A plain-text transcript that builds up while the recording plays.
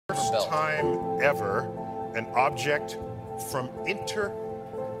time ever, an object from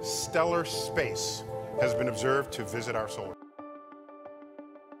interstellar space has been observed to visit our solar system.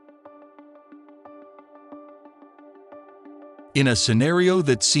 In a scenario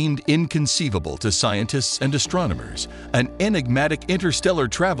that seemed inconceivable to scientists and astronomers, an enigmatic interstellar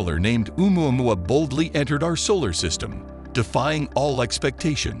traveler named Oumuamua boldly entered our solar system, defying all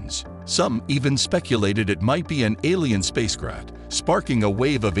expectations. Some even speculated it might be an alien spacecraft, sparking a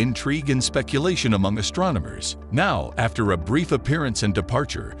wave of intrigue and speculation among astronomers. Now, after a brief appearance and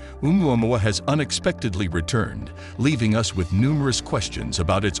departure, Oumuamua has unexpectedly returned, leaving us with numerous questions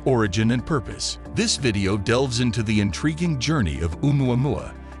about its origin and purpose. This video delves into the intriguing journey of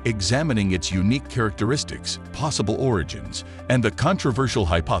Oumuamua, examining its unique characteristics, possible origins, and the controversial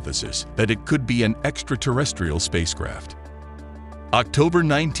hypothesis that it could be an extraterrestrial spacecraft. October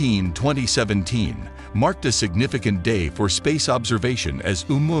 19, 2017 marked a significant day for space observation as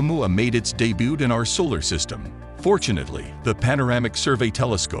Oumuamua made its debut in our solar system. Fortunately, the Panoramic Survey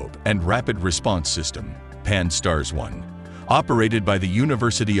Telescope and Rapid Response System, Pan-STARRS-1, operated by the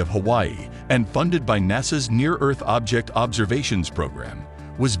University of Hawaii and funded by NASA's Near-Earth Object Observations Program,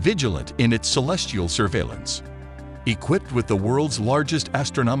 was vigilant in its celestial surveillance. Equipped with the world's largest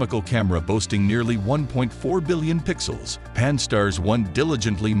astronomical camera boasting nearly 1.4 billion pixels, Pan-STARRS-1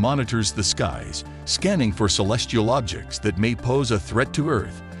 diligently monitors the skies, scanning for celestial objects that may pose a threat to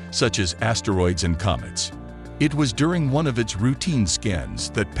Earth, such as asteroids and comets. It was during one of its routine scans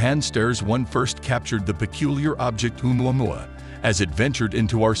that Pan-STARRS-1 first captured the peculiar object Oumuamua as it ventured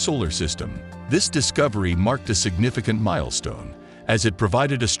into our solar system. This discovery marked a significant milestone, as it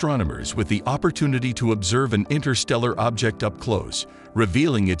provided astronomers with the opportunity to observe an interstellar object up close,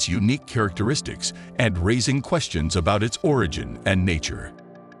 revealing its unique characteristics and raising questions about its origin and nature.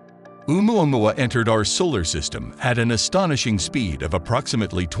 Oumuamua entered our solar system at an astonishing speed of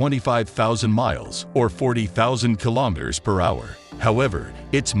approximately 25,000 miles or 40,000 kilometers per hour. However,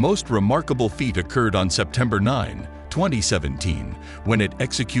 its most remarkable feat occurred on September 9, 2017, when it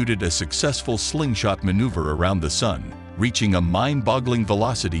executed a successful slingshot maneuver around the Sun, reaching a mind-boggling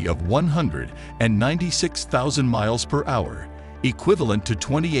velocity of 196,000 miles per hour, equivalent to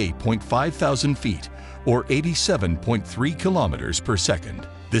 28.5 thousand feet or 87.3 kilometers per second.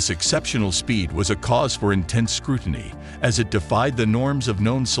 This exceptional speed was a cause for intense scrutiny, as it defied the norms of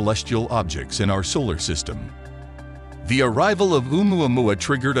known celestial objects in our solar system. The arrival of Oumuamua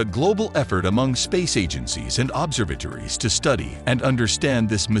triggered a global effort among space agencies and observatories to study and understand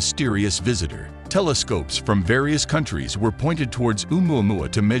this mysterious visitor. Telescopes from various countries were pointed towards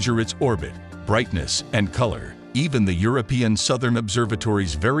Oumuamua to measure its orbit, brightness, and color. Even the European Southern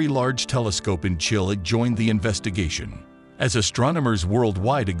Observatory's Very Large Telescope in Chile joined the investigation. As astronomers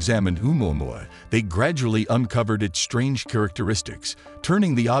worldwide examined Oumuamua, they gradually uncovered its strange characteristics,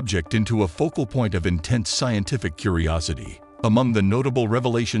 turning the object into a focal point of intense scientific curiosity. Among the notable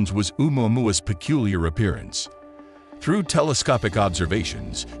revelations was Oumuamua's peculiar appearance. Through telescopic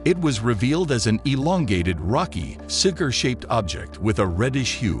observations, it was revealed as an elongated, rocky, cigar-shaped object with a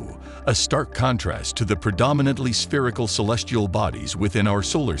reddish hue, a stark contrast to the predominantly spherical celestial bodies within our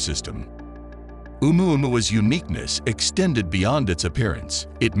solar system. Oumuamua's uniqueness extended beyond its appearance.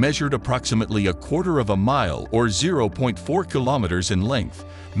 It measured approximately 1/4 of a mile or 0.4 kilometers in length,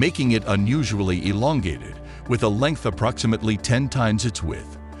 making it unusually elongated, with a length approximately 10 times its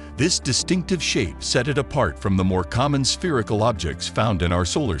width. This distinctive shape set it apart from the more common spherical objects found in our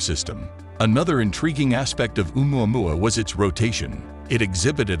solar system. Another intriguing aspect of Oumuamua was its rotation. It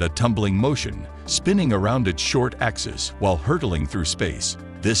exhibited a tumbling motion, spinning around its short axis while hurtling through space.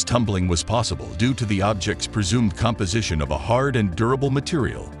 This tumbling was possible due to the object's presumed composition of a hard and durable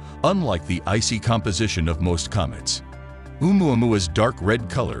material, unlike the icy composition of most comets. Oumuamua's dark red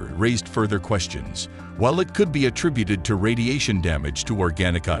color raised further questions. While it could be attributed to radiation damage to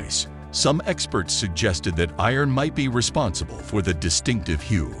organic ice, some experts suggested that iron might be responsible for the distinctive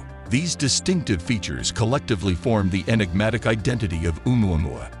hue. These distinctive features collectively form the enigmatic identity of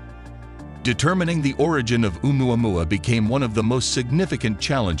Oumuamua. Determining the origin of Oumuamua became one of the most significant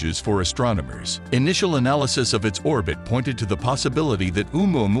challenges for astronomers. Initial analysis of its orbit pointed to the possibility that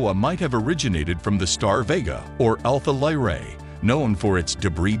Oumuamua might have originated from the star Vega, or Alpha Lyrae, known for its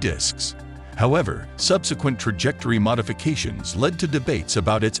debris disks. However, subsequent trajectory modifications led to debates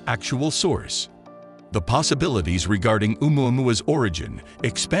about its actual source. The possibilities regarding Oumuamua's origin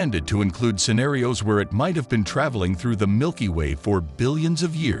expanded to include scenarios where it might have been traveling through the Milky Way for billions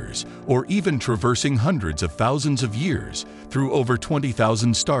of years, or even traversing hundreds of thousands of years through over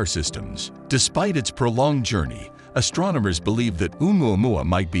 20,000 star systems. Despite its prolonged journey, astronomers believe that Oumuamua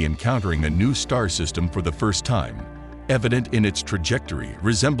might be encountering a new star system for the first time, evident in its trajectory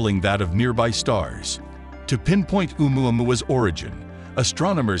resembling that of nearby stars. To pinpoint Oumuamua's origin,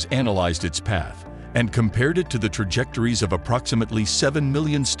 astronomers analyzed its path and compared it to the trajectories of approximately 7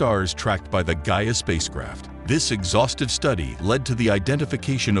 million stars tracked by the Gaia spacecraft. This exhaustive study led to the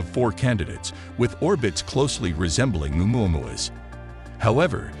identification of 4 candidates with orbits closely resembling Oumuamua's.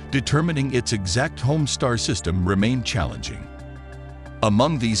 However, determining its exact home star system remained challenging.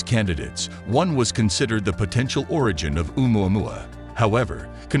 Among these candidates, one was considered the potential origin of Oumuamua. However,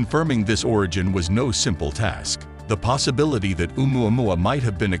 confirming this origin was no simple task. The possibility that Oumuamua might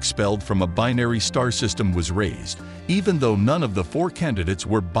have been expelled from a binary star system was raised, even though none of the 4 candidates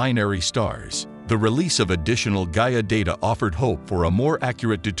were binary stars. The release of additional Gaia data offered hope for a more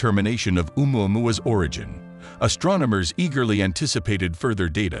accurate determination of Oumuamua's origin. Astronomers eagerly anticipated further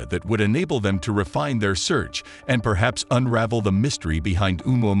data that would enable them to refine their search and perhaps unravel the mystery behind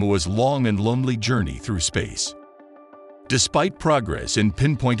Oumuamua's long and lonely journey through space. Despite progress in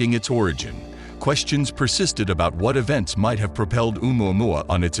pinpointing its origin, questions persisted about what events might have propelled Oumuamua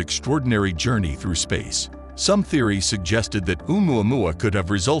on its extraordinary journey through space. Some theories suggested that Oumuamua could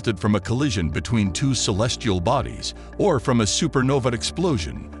have resulted from a collision between 2 celestial bodies or from a supernova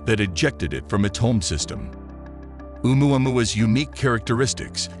explosion that ejected it from its home system. Oumuamua's unique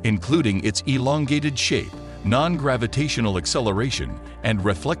characteristics, including its elongated shape, non-gravitational acceleration, and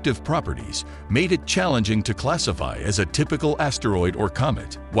reflective properties, made it challenging to classify as a typical asteroid or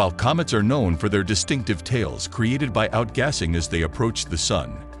comet. While comets are known for their distinctive tails created by outgassing as they approach the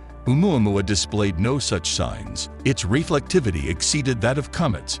Sun, Oumuamua displayed no such signs. Its reflectivity exceeded that of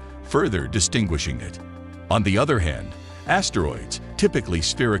comets, further distinguishing it. On the other hand, asteroids, typically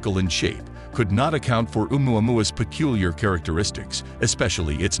spherical in shape, could not account for Oumuamua's peculiar characteristics,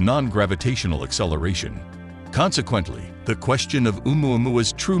 especially its non-gravitational acceleration. Consequently, the question of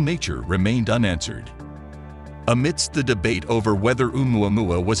Oumuamua's true nature remained unanswered. Amidst the debate over whether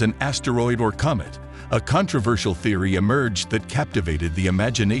Oumuamua was an asteroid or comet, a controversial theory emerged that captivated the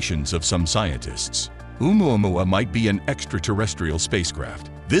imaginations of some scientists. Oumuamua might be an extraterrestrial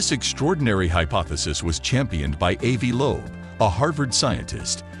spacecraft. This extraordinary hypothesis was championed by Avi Loeb, a Harvard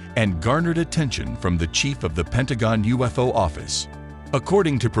scientist, and garnered attention from the chief of the Pentagon UFO office.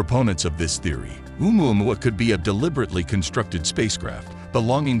 According to proponents of this theory, Oumuamua could be a deliberately constructed spacecraft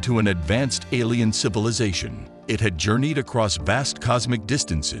belonging to an advanced alien civilization. It had journeyed across vast cosmic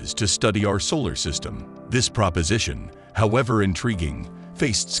distances to study our solar system. This proposition, however intriguing,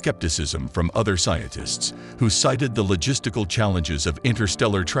 faced skepticism from other scientists who cited the logistical challenges of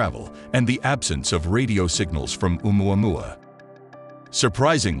interstellar travel and the absence of radio signals from Oumuamua.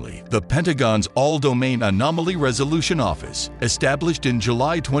 Surprisingly, the Pentagon's All-Domain Anomaly Resolution Office, established in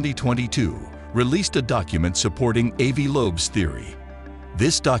July 2022, released a document supporting Avi Loeb's theory.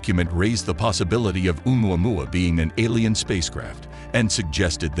 This document raised the possibility of Oumuamua being an alien spacecraft and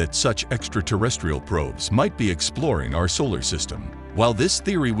suggested that such extraterrestrial probes might be exploring our solar system. While this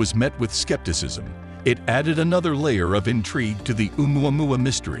theory was met with skepticism, it added another layer of intrigue to the Oumuamua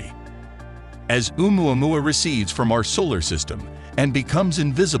mystery. As Oumuamua recedes from our solar system and becomes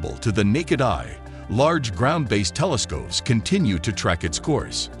invisible to the naked eye, large ground-based telescopes continue to track its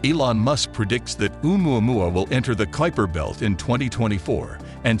course. Elon Musk predicts that Oumuamua will enter the Kuiper Belt in 2024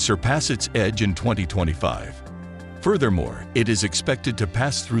 and surpass its edge in 2025. Furthermore, it is expected to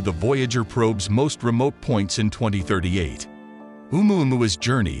pass through the Voyager probe's most remote points in 2038. Oumuamua's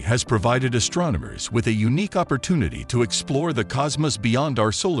journey has provided astronomers with a unique opportunity to explore the cosmos beyond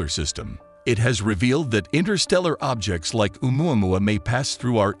our solar system. It has revealed that interstellar objects like Oumuamua may pass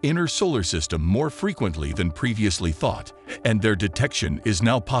through our inner solar system more frequently than previously thought, and their detection is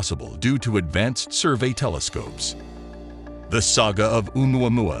now possible due to advanced survey telescopes. The saga of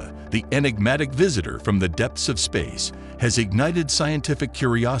Oumuamua, the enigmatic visitor from the depths of space, has ignited scientific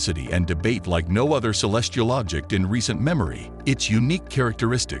curiosity and debate like no other celestial object in recent memory. Its unique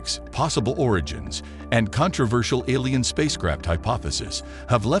characteristics, possible origins, and controversial alien spacecraft hypothesis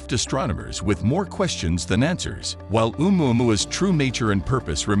have left astronomers with more questions than answers. While Oumuamua's true nature and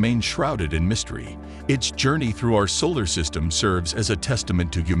purpose remain shrouded in mystery, its journey through our solar system serves as a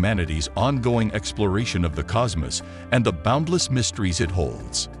testament to humanity's ongoing exploration of the cosmos and the boundless mysteries it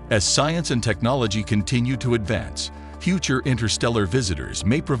holds. As science and technology continue to advance, future interstellar visitors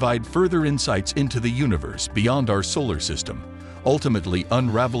may provide further insights into the universe beyond our solar system, ultimately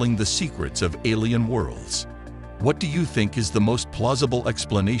unraveling the secrets of alien worlds. What do you think is the most plausible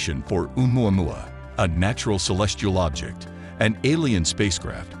explanation for Oumuamua? A natural celestial object, an alien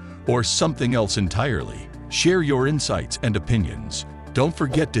spacecraft, or something else entirely? Share your insights and opinions. Don't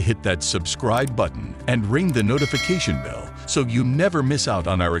forget to hit that subscribe button and ring the notification bell so you never miss out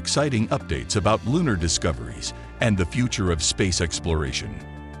on our exciting updates about lunar discoveries, and the future of space exploration.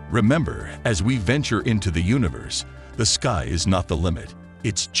 Remember, as we venture into the universe, the sky is not the limit,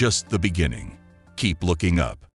 it's just the beginning. Keep looking up.